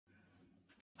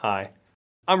Hi,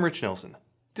 I'm Rich Nelson,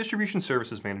 Distribution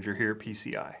Services Manager here at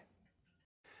PCI.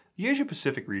 The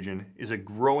Asia-Pacific region is a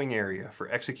growing area for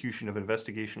execution of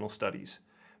investigational studies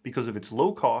because of its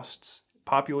low costs,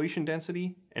 population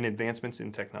density, and advancements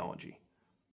in technology.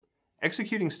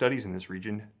 Executing studies in this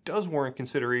region does warrant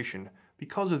consideration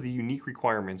because of the unique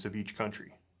requirements of each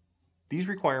country. These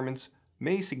requirements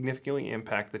may significantly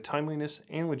impact the timeliness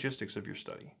and logistics of your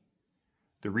study.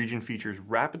 The region features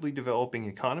rapidly developing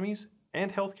economies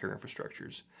and healthcare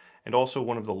infrastructures, and also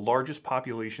one of the largest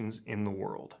populations in the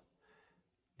world.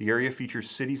 The area features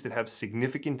cities that have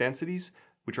significant densities,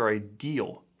 which are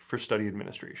ideal for study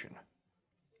administration.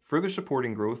 Further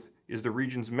supporting growth is the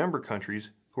region's member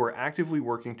countries who are actively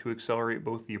working to accelerate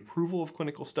both the approval of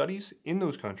clinical studies in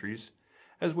those countries,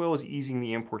 as well as easing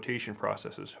the importation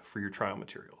processes for your trial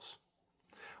materials.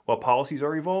 While policies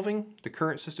are evolving, the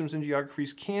current systems and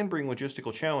geographies can bring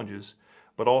logistical challenges,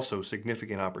 but also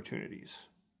significant opportunities.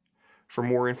 For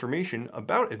more information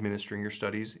about administering your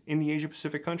studies in the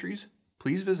Asia-Pacific countries,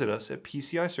 please visit us at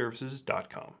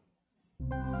pciservices.com.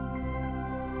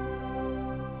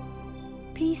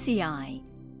 PCI,